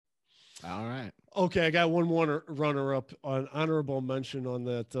All right. Okay, I got one more runner up on honorable mention on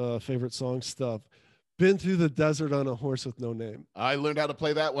that favorite song stuff. Been through the desert on a horse with no name. I learned how to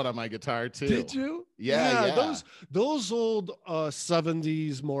play that one on my guitar too. Did you? Yeah, Yeah, yeah. those old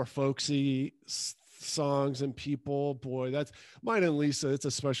 70s more folksy songs and people, boy, that's mine and Lisa. It's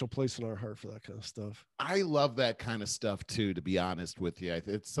a special place in our heart for that kind of stuff. I love that kind of stuff too, to be honest with you.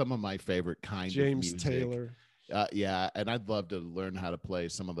 It's some of my favorite kind of James music. Taylor. Yeah, and I'd love to learn how to play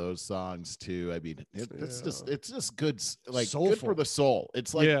some of those songs too. I mean, Yeah. it's just good, like good for Soulful. the soul.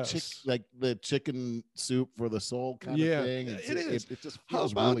 It's like Yes. like the chicken soup for the soul kind of Yeah, thing. it is. It just How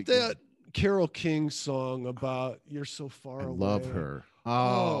feels really about good. that Carol King song about you're so I far love away? her.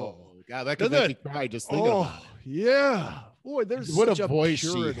 Oh, Oh God, that could doesn't make me that? cry just thinking about Oh, it. yeah. Boy, there's What a such a voice she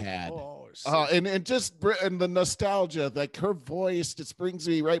purity. had. Oh, so And just and the nostalgia, like her voice just brings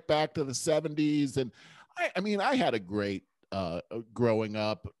me right back to the 70s. And I mean, I had a great growing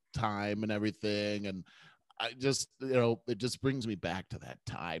up time and everything. And I just, it just brings me back to that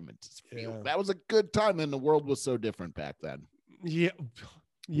time and just feel yeah, that was a good time. And the world was so different back then. yeah,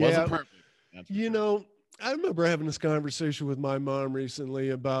 Wasn't yeah. perfect. That's for You sure. know, I remember having this conversation with my mom recently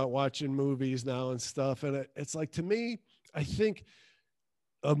about watching movies now and stuff, and it's like to me, I think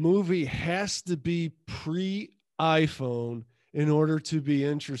a movie has to be pre iPhone in order to be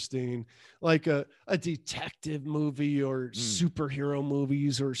interesting, like a detective movie or Mm, superhero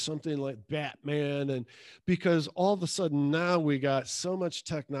movies or something like Batman. And because all of a sudden now we got so much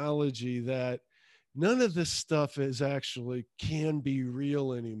technology that none of this stuff is actually can be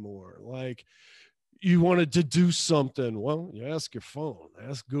real anymore. Like you wanted to do something. Well, you ask your phone,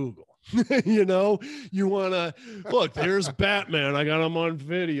 ask Google. you know, you want to look, there's Batman. I got him on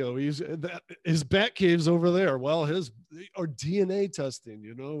video. His bat cave's over there. Well, his or DNA testing,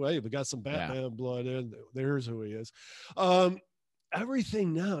 hey, we got some yeah. Batman blood in. There's who he is. Um,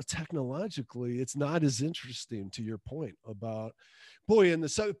 Everything now technologically it's not as interesting to your point about boy and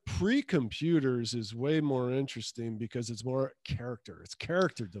the pre-computers is way more interesting because it's more character, it's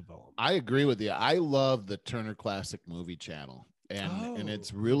character development. I agree with you. I love the Turner Classic Movie Channel, and Oh,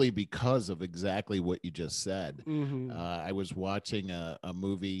 it's really because of exactly what you just said. mm-hmm. I was watching a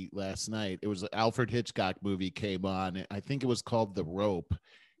movie last night. It was an Alfred Hitchcock movie came on. I think it was called The Rope,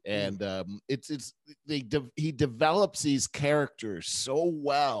 Mm. and he develops these characters so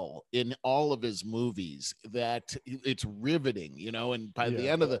well in all of his movies that it's riveting, And by the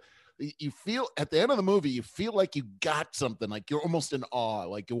Yeah, end of the you feel at the end of the movie, you feel like you got something, like you're almost in awe,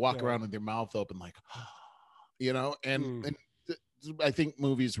 like you walk yeah. around with your mouth open, like, and Mm. I think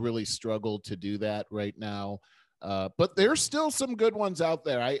movies really struggle to do that right now. But there's still some good ones out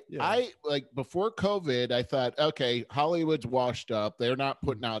there. Yeah. I like before COVID, I thought, okay, Hollywood's washed up. They're not Mm.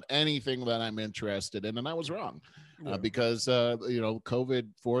 putting out anything that I'm interested in, and I was wrong Yeah. because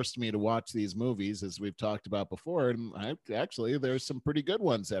COVID forced me to watch these movies as we've talked about before, and actually there's some pretty good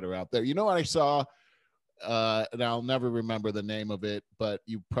ones that are out there. You know what I saw? And I'll never remember the name of it, but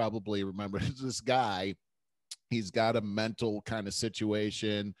you probably remember this guy. He's got a mental kind of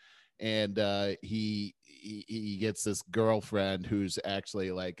situation, and he gets this girlfriend who's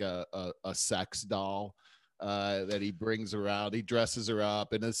actually like a sex doll that he brings around. He dresses her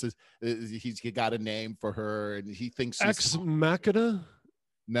up, and he's got a name for her, and he thinks she's Ex Machina.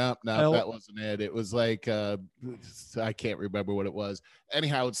 no, no, L. that wasn't it. It was like I can't remember what it was.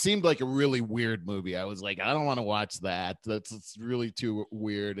 Anyhow, it seemed like a really weird movie. I was like, I don't want to watch that. It's really too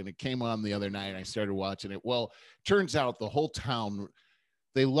weird. And it came on the other night, and I started watching it. Well, turns out the whole town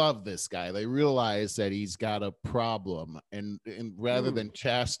they love this guy. They realize that he's got a problem, and rather Mm. than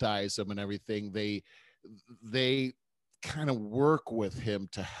chastise him and everything, they kind of work with him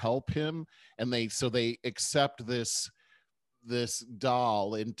to help him, and they accept this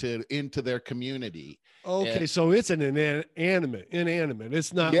doll into their community. And Okay, so it's an inanimate.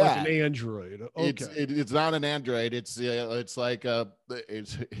 It's not like an yeah, android. Okay, it's not an android. It's like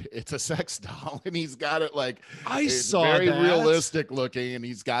it's a sex doll, and he's got it like I it's saw very that. realistic looking, and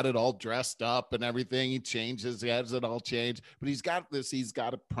he's got it all dressed up and everything. He has it all changed, but he's got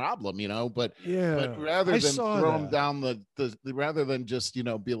a problem, But Yeah, rather I than saw throw him that. down rather than just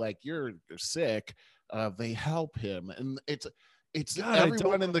be like you're sick, they help him, and it's God, I don't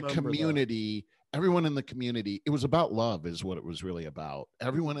remember that. everyone in the community. It was about love is what it was really about.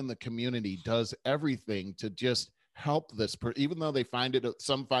 Everyone in the community does everything to just help even though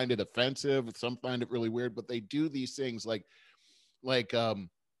some find it offensive, some find it really weird, but they do these things like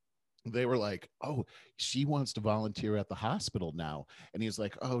they were like, "Oh, she wants to volunteer at the hospital now." And he's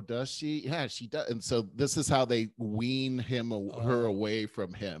like, "Oh, does she? Yeah, she does." And so this is how they wean her away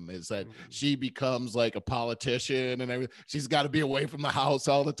from him, is that she becomes like a politician and everything. She's got to be away from the house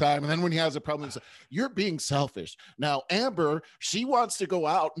all the time. And then when he has a problem, he's like, "You're being selfish." Now, Amber, she wants to go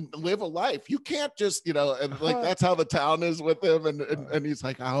out and live a life. You can't just, and like that's how the town is with him. And he's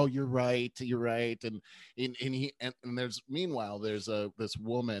like, "Oh, you're right. You're right." And there's meanwhile there's this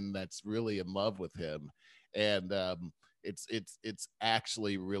woman that's really in love with him, and it's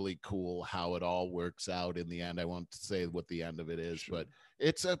actually really cool how it all works out in the end. I won't say what the end of it is, sure. But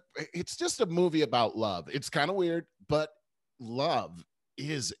it's just a movie about love. It's kind of weird, but love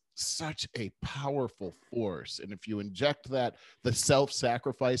is such a powerful force, and if you inject the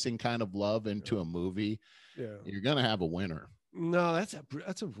self-sacrificing kind of love into a movie, you're gonna have a winner. No, that's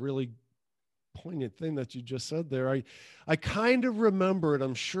a really poignant thing that you just said there. I kind of remember it.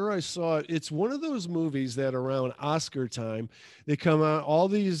 I'm sure I saw it. It's one of those movies that around Oscar time, they come out, all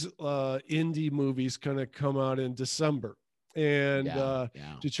these indie movies kind of come out in December. And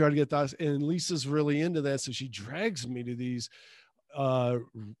to try to get that. And Lisa's really into that. So she drags me to these,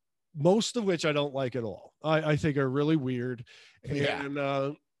 most of which I don't like at all. I think are really weird.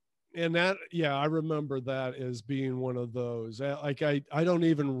 And that, I remember that as being one of those. Like I don't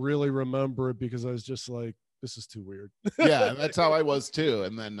even really remember it because I was just like, this is too weird. Yeah, that's how I was too.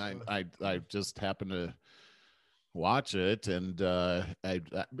 And then I just happened to watch it, and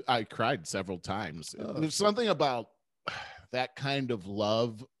I cried several times. There's something about that kind of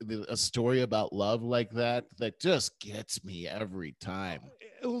love, a story about love like that just gets me every time.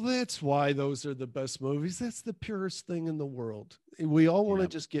 Well, that's why those are the best movies. That's the purest thing in the world. We all want to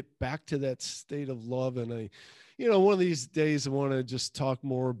just get back to that state of love. And one of these days I want to just talk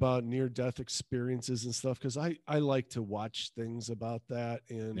more about near-death experiences and stuff, because I like to watch things about that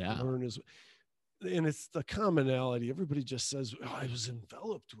and learn and it's the commonality. Everybody just says, I was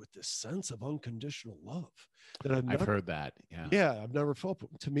enveloped with this sense of unconditional love that I've heard that. Yeah. I've never felt.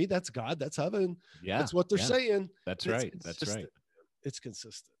 To me, that's God. That's heaven. Yeah. That's what they're saying. That's right. That's right. It's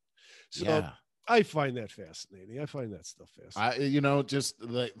consistent. So I find that fascinating. I find that stuff fascinating. Just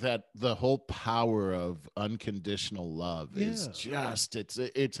the whole power of unconditional love is just,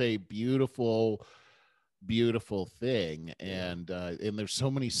 it's a beautiful thing. And there's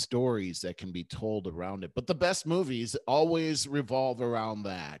so many stories that can be told around it, but the best movies always revolve around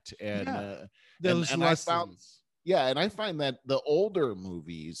that. And and I find that the older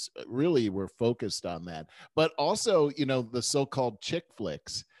movies really were focused on that, but also, the so-called chick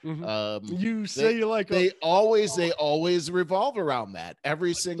flicks. They always revolve around that.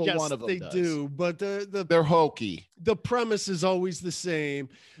 Every single one of them does. Do, but they're hokey. The premise is always the same.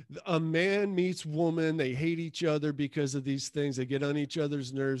 A man meets woman, they hate each other because of these things, they get on each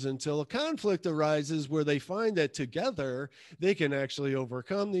other's nerves until a conflict arises where they find that together they can actually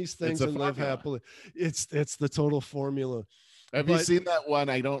overcome these things and live happily. It's the total formula. Have you seen that one?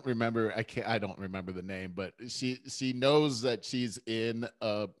 I don't remember. I don't remember the name, but she knows that she's in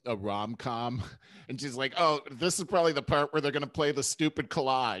a rom-com, and she's like, "Oh, this is probably the part where they're going to play the stupid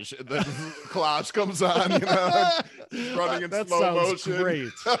collage." And then collage comes on, running in slow motion.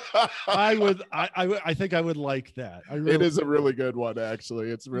 Great. I think I would like that. It is a really good one, actually.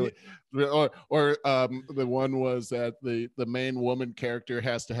 It's really, or the one was that the main woman character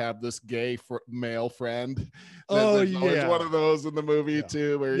has to have this gay male friend. There's always one of those in the movie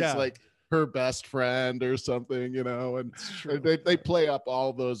too, where it's like her best friend or something, and they play up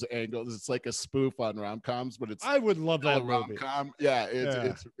all those angles. It's like a spoof on rom-coms, but I would love that rom-com.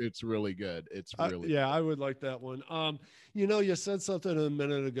 It's really good. It's really good. I would like that one. You said something a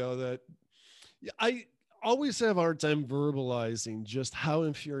minute ago that I always have a hard time verbalizing just how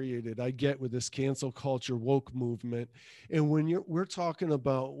infuriated I get with this cancel culture woke movement. And when we're talking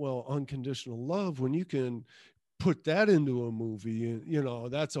about, unconditional love, when you can put that into a movie,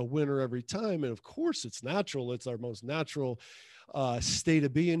 that's a winner every time. And of course it's natural. It's our most natural state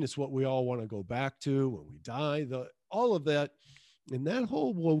of being. It's what we all want to go back to when we die, all of that. And that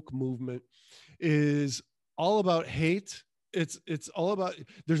whole woke movement is all about hate. It's all about,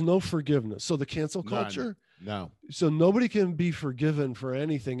 there's no forgiveness. So the cancel culture, no. So nobody can be forgiven for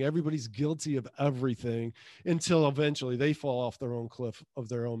anything. Everybody's guilty of everything until eventually they fall off their own cliff of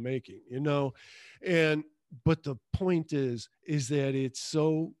their own making, but the point is that it's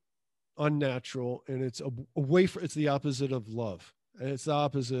so unnatural, and it's it's the opposite of love. And it's the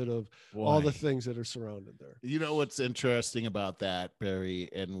opposite of all the things that are surrounded there. What's interesting about that, Barry,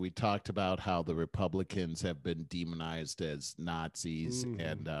 and we talked about how the Republicans have been demonized as Nazis,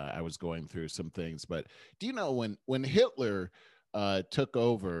 and I was going through some things, but do you know when Hitler took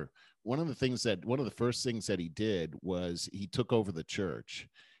over, one of the first things that he did was he took over the church.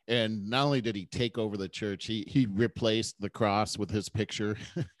 And not only did he take over the church, he replaced the cross with his picture.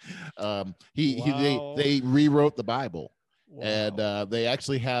 Wow. They rewrote the Bible, and Wow. they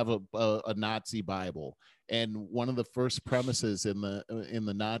actually have a Nazi Bible. And one of the first premises in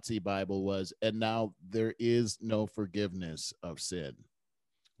the Nazi Bible was, "And now there is no forgiveness of sin."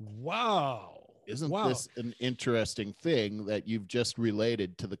 Wow. Isn't Wow. this an interesting thing that you've just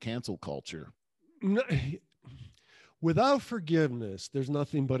related to the cancel culture? No, without forgiveness, there's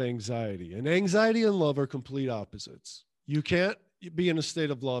nothing but anxiety. And anxiety and love are complete opposites. You can't be in a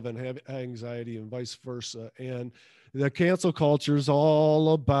state of love and have anxiety, and vice versa. And the cancel culture is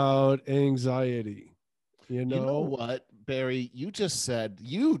all about anxiety. You You know know, what, Barry? You just said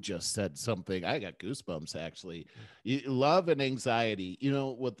something. I got goosebumps actually. Love and anxiety. You know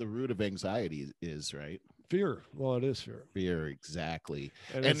what the root of anxiety is, right? fear. Well, it is fear. Fear, exactly.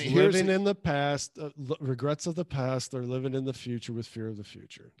 And And it's here's living in the past, regrets of the past, or living in the future with fear of the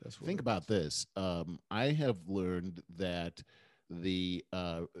future. That's what think it about is. this. I have learned that the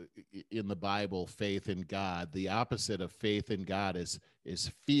in the Bible, faith in God, the opposite of faith in God is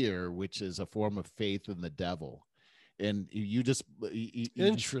fear, which is a form of faith in the devil. And you just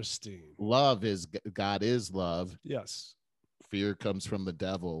Interesting. love is God is love. Yes. Fear comes from the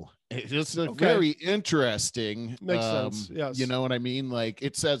devil. It's just a Okay. very interesting. Makes sense. You Yes. know what I mean? Like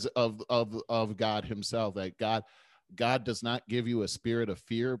it says of God Himself that God does not give you a spirit of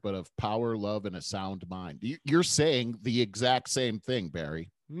fear, but of power, love, and a sound mind. You're saying the exact same thing,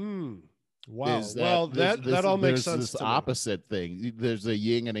 Barry. Hmm. Wow. Is that Well, that all makes there's sense this to me. opposite thing. There's a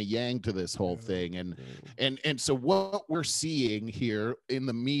yin and a yang to this whole Yeah, thing, yeah. and so what we're seeing here in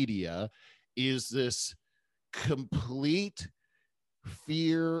the media is this complete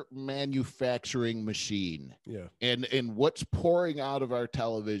fear manufacturing machine. Yeah. And what's pouring out of our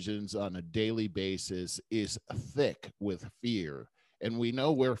televisions on a daily basis is thick with fear, and we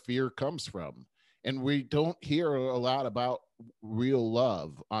know where fear comes from. And we don't hear a lot about real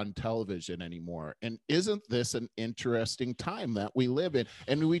love on television anymore. And isn't this an interesting time that we live in?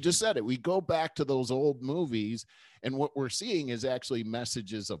 And we just said it, we go back to those old movies, and what we're seeing is actually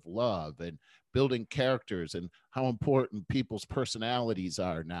messages of love and building characters and how important people's personalities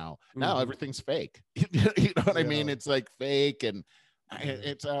are now. Now Hmm. everything's fake. You know what I mean? Yeah. It's like fake, and Yeah.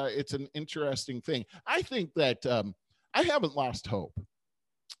 it's an interesting thing. I think that I haven't lost hope.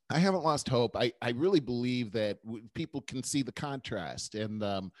 I haven't lost hope. I really believe that people can see the contrast, and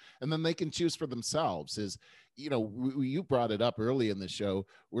then they can choose for themselves. Is you know you brought it up early in the show.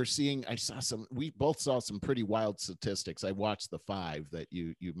 We're seeing. We both saw some pretty wild statistics. I watched the five that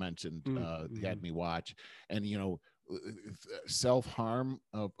you mentioned. Had Mm-hmm. me watch, and self harm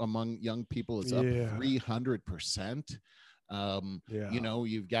among young people is up Yeah. 300%. Yeah.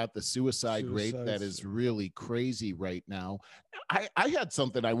 You've got the suicide rate that Suicides. is really crazy right now. I had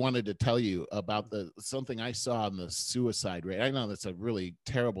something I wanted to tell you about the something I saw on the suicide rate. I know that's a really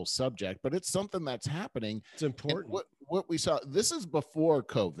terrible subject, but it's something that's happening. It's And important. what we saw, this is before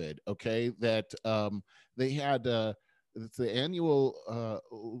COVID, okay, that they had it's the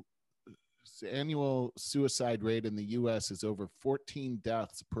annual suicide rate in the US is over 14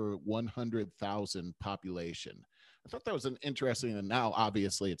 deaths per 100,000 population. I thought that was an interesting, and now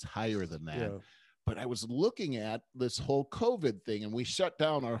obviously it's higher than that. Yeah. But I was looking at this whole COVID thing, and we shut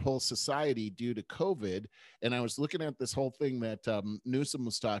down our whole society due to COVID. And I was looking at this whole thing that Newsom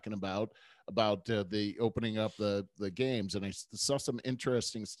was talking about the opening up the games, and I saw some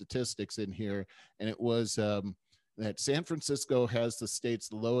interesting statistics in here, and it was that San Francisco has the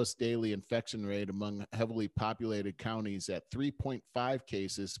state's lowest daily infection rate among heavily populated counties at 3.5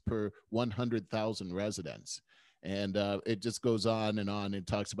 cases per 100,000 residents. And it just goes on and on. It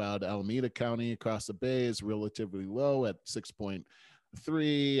talks about Alameda County across the bay is relatively low at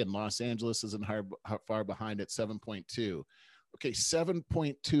 6.3, and Los Angeles isn't far behind at 7.2. Okay,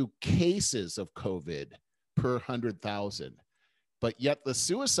 7.2 cases of COVID per 100,000. But yet the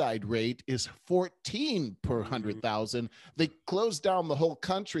suicide rate is 14 per Mm-hmm. 100,000. They closed down the whole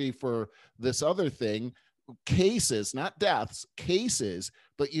country for this other thing, cases, not deaths, cases,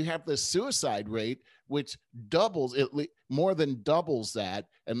 but you have the suicide rate, which doubles it, more than doubles that.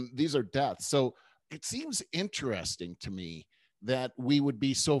 And these are deaths. So it seems interesting to me that we would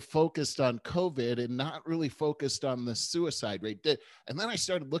be so focused on COVID and not really focused on the suicide rate. And then I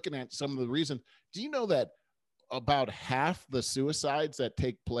started looking at some of the reasons. Do you know that about half the suicides that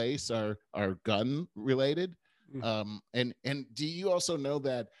take place are gun related? And do you also know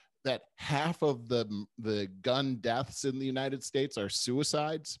that half of the gun deaths in the United States are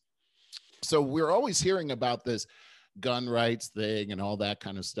suicides? So we're always hearing about this gun rights thing and all that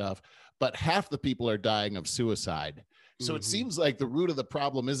kind of stuff. But half the people are dying of suicide. So it seems like the root of the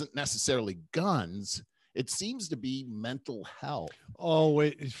problem isn't necessarily guns. It seems to be mental health. Oh,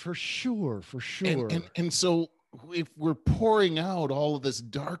 wait, for sure, for sure. And so if we're pouring out all of this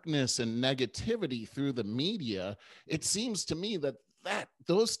darkness and negativity through the media, it seems to me that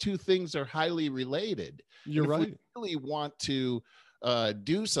those two things are highly related. You're right. If we really want to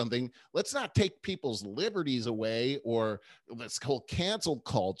do something, let's not take people's liberties away, or this whole cancel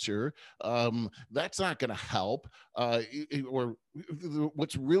culture. That's not going to help. Or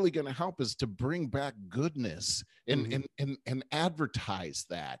what's really going to help is to bring back goodness and advertise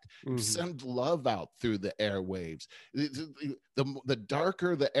that. Send love out through the airwaves. The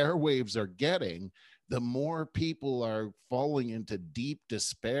darker the airwaves are getting, the more people are falling into deep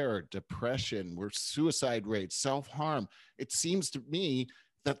despair, depression, where suicide rates, self-harm. It seems to me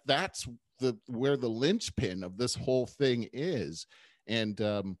that that's where the linchpin of this whole thing is. And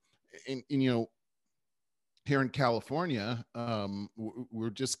you know, here in California, we're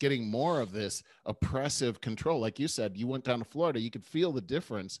just getting more of this oppressive control. Like you said, you went down to Florida, you could feel the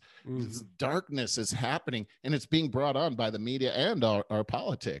difference. This darkness is happening, and it's being brought on by the media and our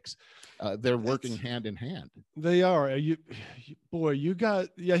politics. They're working hand in hand. They are. You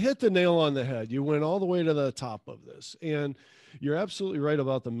hit the nail on the head. You went all the way to the top of this. And you're absolutely right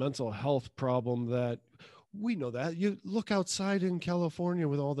about the mental health problem that we know that. You look outside in California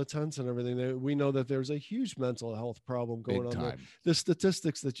with all the tents and everything, we know that there's a huge mental health problem going on there. The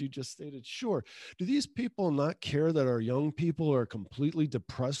statistics that you just stated, sure. Do these people not care that our young people are completely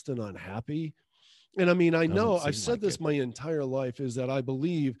depressed and unhappy? And I mean, I know I've said this my entire life, is that I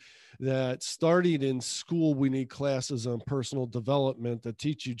believe that starting in school, we need classes on personal development that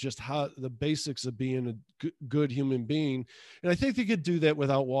teach you just how the basics of being a good human being. And I think they could do that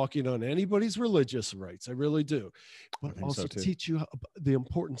without walking on anybody's religious rights. I really do. But also teach you the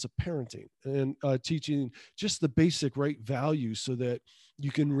importance of parenting and teaching just the basic right values so that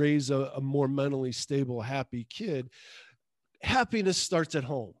you can raise a more mentally stable, happy kid. Happiness starts at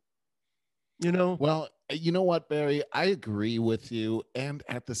home. You know? Well, you know what, Barry? I agree with you. And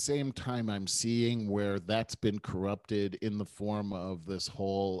at the same time, I'm seeing where that's been corrupted in the form of this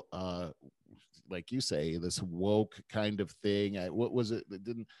whole, like you say, this woke kind of thing. What was it?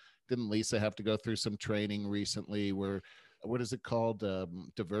 Didn't Lisa have to go through some training recently where, what is it called?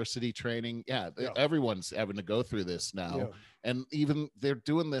 Diversity training. Yeah. Everyone's having to go through this now. Yeah. And even they're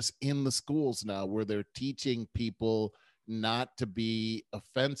doing this in the schools now, where they're teaching people not to be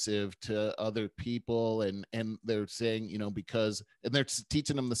offensive to other people, and they're saying, you know, because, and they're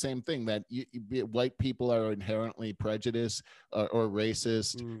teaching them the same thing, that white people are inherently prejudiced or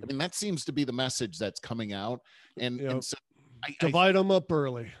racist. I mean, that seems to be the message that's coming out, and so divide them up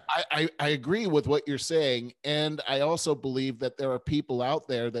early. I agree with what you're saying, and I also believe that there are people out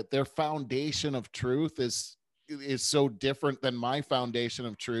there that their foundation of truth is so different than my foundation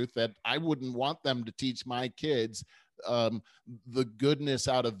of truth that I wouldn't want them to teach my kids the goodness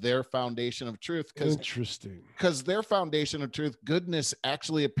out of their foundation of truth. Interesting. Because their foundation of truth, goodness,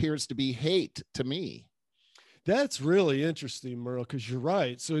 actually appears to be hate to me. That's really interesting, Merle, because you're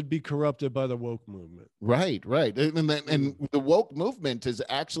right. So it'd be corrupted by the woke movement. Right. And the woke movement is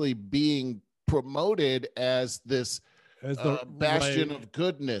actually being promoted as this bastion of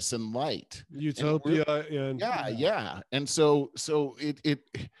goodness and light, utopia, and so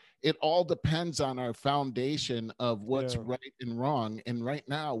it all depends on our foundation of what's right and wrong, and right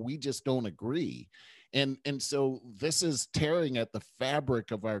now we just don't agree, and so this is tearing at the fabric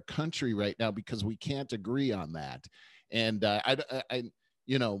of our country right now because we can't agree on that. And I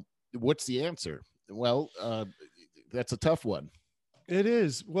you know, what's the answer? Well, that's a tough one. It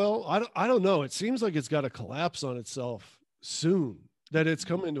is. Well, I don't know. It seems like it's got to collapse on itself soon, that it's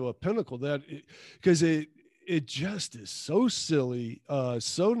coming to a pinnacle, because it just is so silly,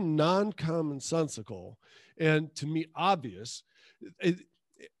 so non-commonsensical, and to me, obvious.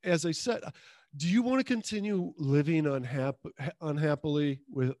 As I said, do you want to continue living unhappily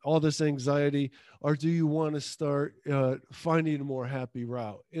with all this anxiety, or do you want to start finding a more happy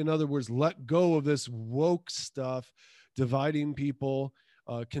route? In other words, let go of this woke stuff, dividing people,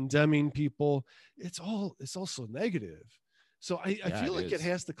 condemning people. It's also negative. So I feel like it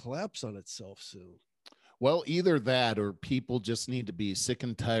has to collapse on itself soon. Well, either that, or people just need to be sick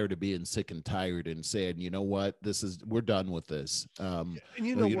and tired of being sick and tired and saying, you know what, we're done with this. And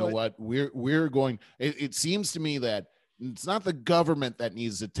you know what, we're going. It seems to me that it's not the government that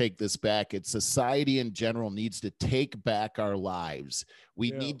needs to take this back. It's society in general needs to take back our lives. We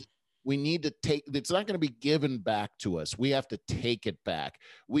need we need to take, it's not going to be given back to us. We have to take it back.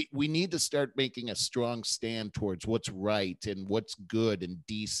 We need to start making a strong stand towards what's right and what's good and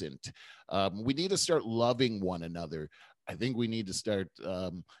decent. We need to start loving one another. I think we need to start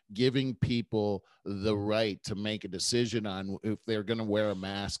giving people the right to make a decision on if they're going to wear a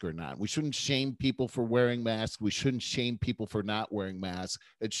mask or not. We shouldn't shame people for wearing masks. We shouldn't shame people for not wearing masks.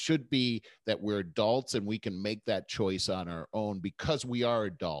 It should be that we're adults and we can make that choice on our own because we are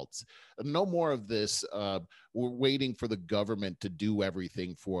adults. No more of this. We're waiting for the government to do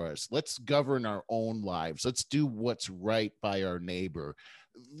everything for us. Let's govern our own lives. Let's do what's right by our neighbor.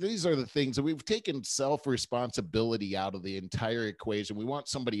 These are the things that we've taken self-responsibility out of the entire equation. We want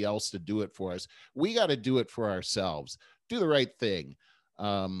somebody else to do it for us. We got to do it for ourselves. Do the right thing.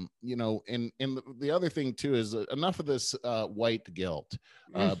 And the other thing too is enough of this white guilt.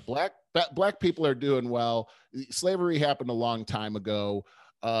 Black people are doing well. Slavery happened a long time ago.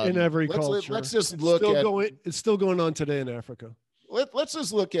 In every culture. Let's just look at it's still going on today in Africa. Let's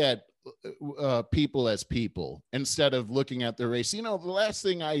just look at people as people instead of looking at their race. The last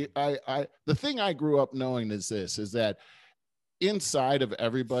thing the thing I grew up knowing is that inside of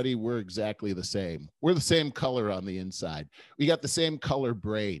everybody, we're exactly the same. We're the same color on the inside. We got the same color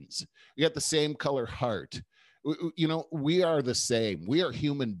brains. We got the same color heart. We are the same. We are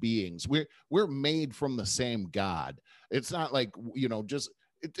human beings. We're made from the same God. It's not like,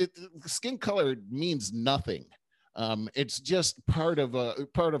 skin color means nothing. It's just part of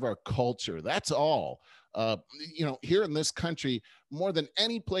our culture. That's all. Here in this country, more than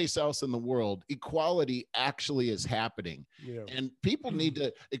any place else in the world, equality actually is happening. Yeah. And people need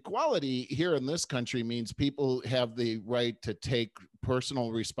to, equality here in this country means people have the right to take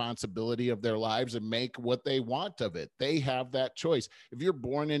personal responsibility of their lives and make what they want of it. They have that choice. If you're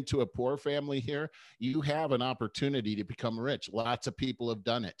born into a poor family here, you have an opportunity to become rich. Lots of people have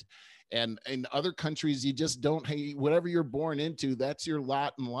done it. And in other countries, you just don't, whatever you're born into, that's your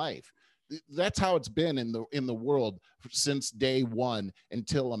lot in life. That's how it's been in the world since day one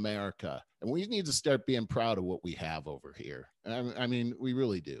until America. And we need to start being proud of what we have over here. I mean, we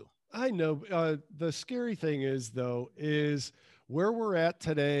really do. I know. The scary thing is where we're at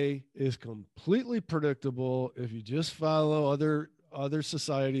today is completely predictable if you just follow other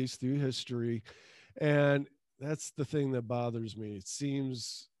societies through history. And that's the thing that bothers me. It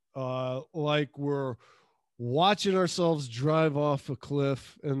seems like we're watching ourselves drive off a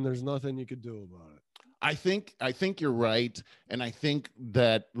cliff and there's nothing you could do about it. I think you're right. And I think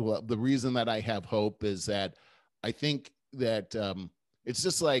that the reason that I have hope is that I think that it's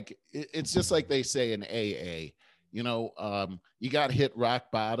just like they say in AA, you got to hit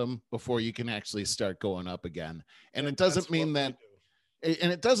rock bottom before you can actually start going up again. And it doesn't mean that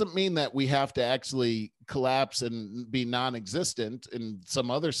we have to actually collapse and be non-existent and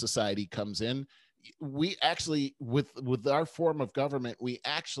some other society comes in. We actually, with our form of government, we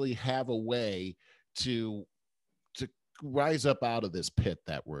actually have a way to rise up out of this pit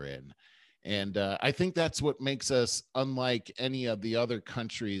that we're in. And I think that's what makes us unlike any of the other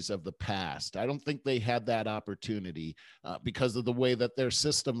countries of the past. I don't think they had that opportunity because of the way that their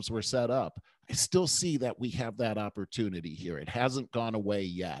systems were set up. I still see that we have that opportunity here. It hasn't gone away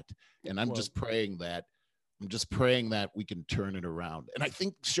yet. And I'm just praying that we can turn it around. And I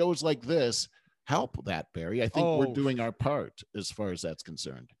think shows like this help that, Barry. I think we're doing our part as far as that's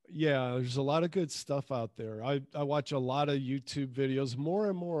concerned. Yeah, there's a lot of good stuff out there. I watch a lot of YouTube videos more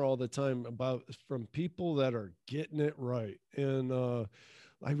and more all the time from people that are getting it right. And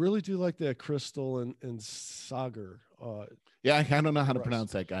I really do like that Crystal and Sagar. Yeah, I don't know how to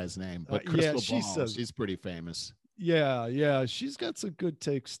pronounce that guy's name, but Crystal Ball, she's pretty famous. Yeah, she's got some good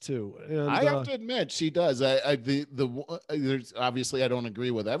takes too. And I have to admit, she does. There's obviously I don't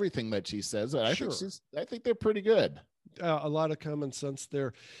agree with everything that she says. I think they're pretty good. A lot of common sense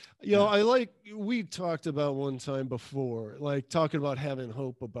there. We talked about one time before, like talking about having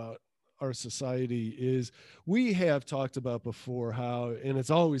hope about our society is we have talked about before how, and it's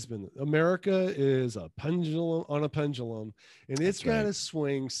always been, America is a pendulum on a pendulum, and it's got to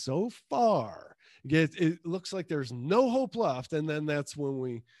swing so far. It looks like there's no hope left, and then that's when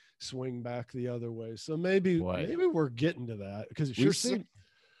we swing back the other way. So maybe we're getting to that because it sure seems.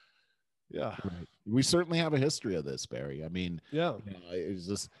 Yeah, right. We certainly have a history of this, Barry. I mean, it's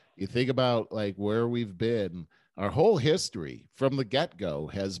just you think about like where we've been. Our whole history from the get-go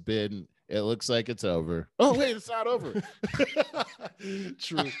has been. It looks like it's over. Oh wait, it's not over.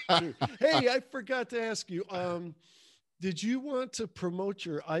 True. Hey, I forgot to ask you. Did you want to promote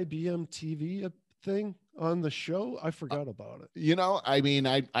your IBM TV thing? on the show? I forgot about it. You know, I mean,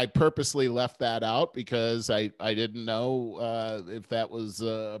 I purposely left that out because I didn't know if that was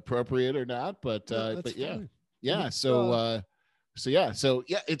appropriate or not. But No, that's but yeah, fine. yeah. So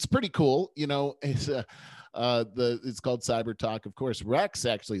yeah, it's pretty cool. You know, it's called Cyber Talk. Of course, Rex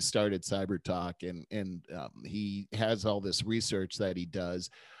actually started Cyber Talk, and he has all this research that he does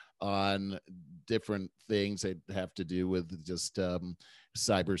on different things that have to do with just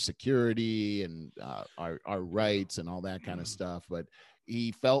cybersecurity and our rights and all that kind of stuff. But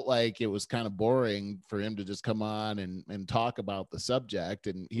he felt like it was kind of boring for him to just come on and talk about the subject.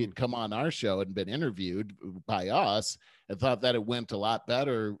 And he had come on our show and been interviewed by us and thought that it went a lot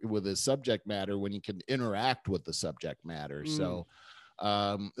better with his subject matter when you can interact with the subject matter. So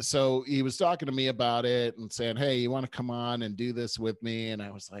he was talking to me about it and saying, hey, you want to come on and do this with me? And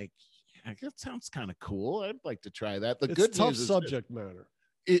I was like, yeah, that sounds kind of cool. I'd like to try that. The good tough news is subject matter.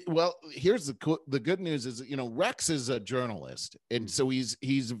 well, here's the good news is, you know, Rex is a journalist, and so he's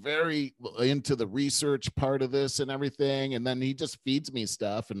very into the research part of this and everything, and then he just feeds me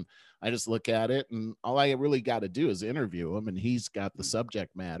stuff and I just look at it, and all I really got to do is interview him, and he's got the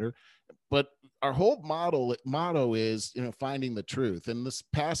subject matter. But our whole motto is, you know, finding the truth. And this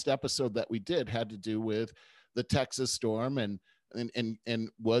past episode that we did had to do with the Texas storm and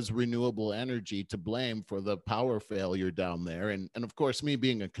was renewable energy to blame for the power failure down there. And of course, me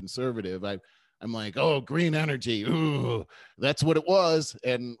being a conservative, I'm like, oh, green energy, ooh, that's what it was.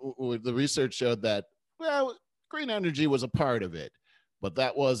 And the research showed that, well, green energy was a part of it, but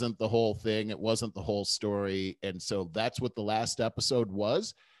that wasn't the whole thing. It wasn't the whole story. And so that's what the last episode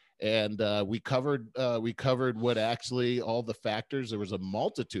was. And we covered what actually all the factors. There was a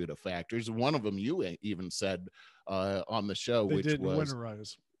multitude of factors. One of them you even said on the show, They which didn't was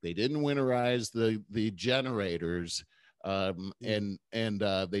winterize. they didn't winterize the generators, and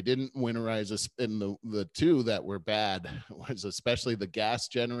they didn't winterize us. And the two that were bad was especially the gas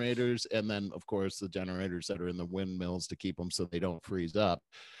generators, and then of course the generators that are in the windmills to keep them so they don't freeze up.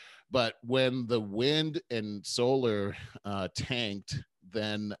 But when the wind and solar tanked,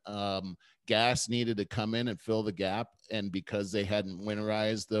 then gas needed to come in and fill the gap. And because they hadn't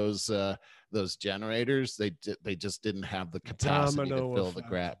winterized those generators, they just didn't have the capacity to fill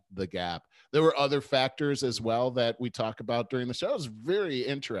the gap. There were other factors as well that we talk about during the show. It was very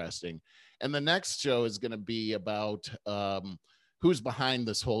interesting. And the next show is going to be about who's behind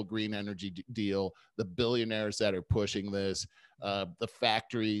this whole green energy deal, the billionaires that are pushing this, the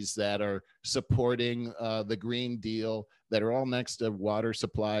factories that are supporting the Green Deal, that are all next to water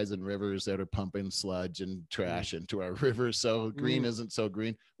supplies and rivers that are pumping sludge and trash into our rivers. So green isn't so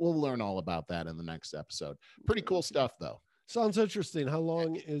green. We'll learn all about that in the next episode. Pretty cool stuff, though. Sounds interesting. How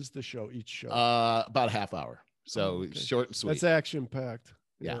long is the show, each show? About a half hour. So short and sweet. That's action packed.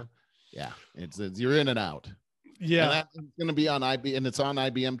 Yeah. It's you're in and out. Yeah. And that's going to be on and it's on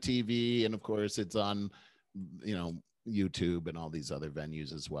IBM TV. And of course it's on, you know, YouTube and all these other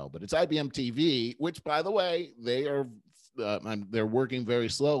venues as well. But it's IBM TV, which, by the way, they're working very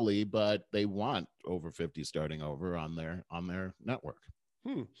slowly, but they want over 50 starting over on their network.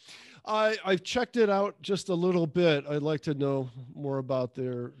 I've checked it out just a little bit. I'd like to know more about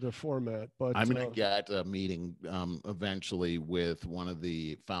their format, but I'm going to get a meeting eventually with one of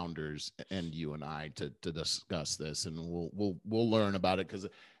the founders and you and I to discuss this, and we'll learn about it, because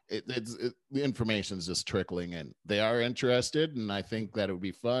the information is just trickling in. They are interested, and I think that it would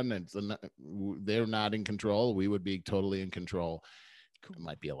be fun. And they're not in control. We would be totally in control. It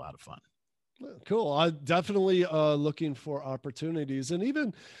might be a lot of fun. Cool. I'm definitely looking for opportunities, and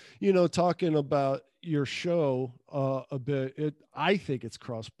even, you know, talking about your show a bit. I think it's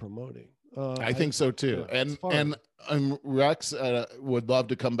cross promoting. I think so too. Yeah, and Rex would love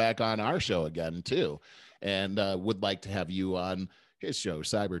to come back on our show again too, and would like to have you on his show,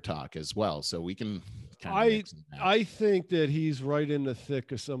 Cyber Talk, as well, so we can kind of I think that he's right in the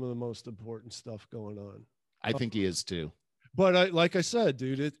thick of some of the most important stuff going on. I think he is too. But like I said,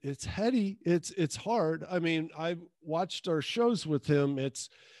 dude, it's heady. It's hard. I mean, I've watched our shows with him. It's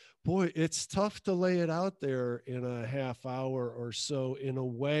tough to lay it out there in a half hour or so in a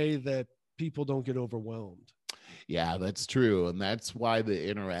way that people don't get overwhelmed. Yeah, that's true. And that's why the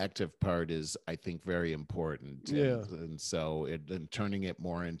interactive part is, I think, very important. Yeah. And so and turning it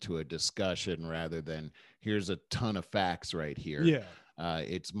more into a discussion rather than here's a ton of facts right here. Yeah.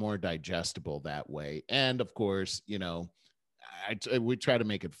 It's more digestible that way. And of course, you know, we try to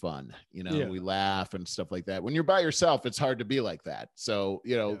make it fun, you know, we laugh and stuff like that. When you're by yourself, it's hard to be like that. So,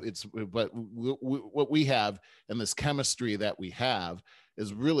 you know, but what we have and this chemistry that we have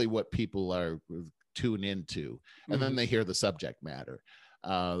is really what people are tuned into. And then they hear the subject matter.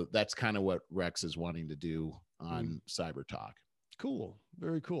 that's kind of what Rex is wanting to do on Cyber Talk. Cool.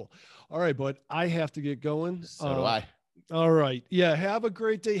 Very cool. All right, bud. I have to get going. So do I. All right. Yeah. Have a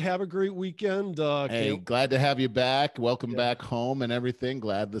great day. Have a great weekend. Hey, glad to have you back. Welcome back home and everything.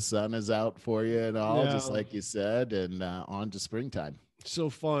 Glad the sun is out for you and all, just like you said, and on to springtime.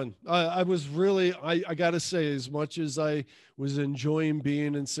 So fun. I was really, I got to say, as much as I was enjoying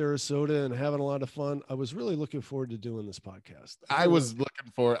being in Sarasota and having a lot of fun, I was really looking forward to doing this podcast. I'm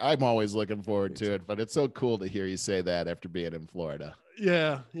always looking forward to it, but it's so cool to hear you say that after being in Florida.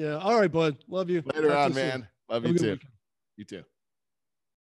 Yeah. Yeah. All right, bud. Love you. Later on, man. Love you too. You too.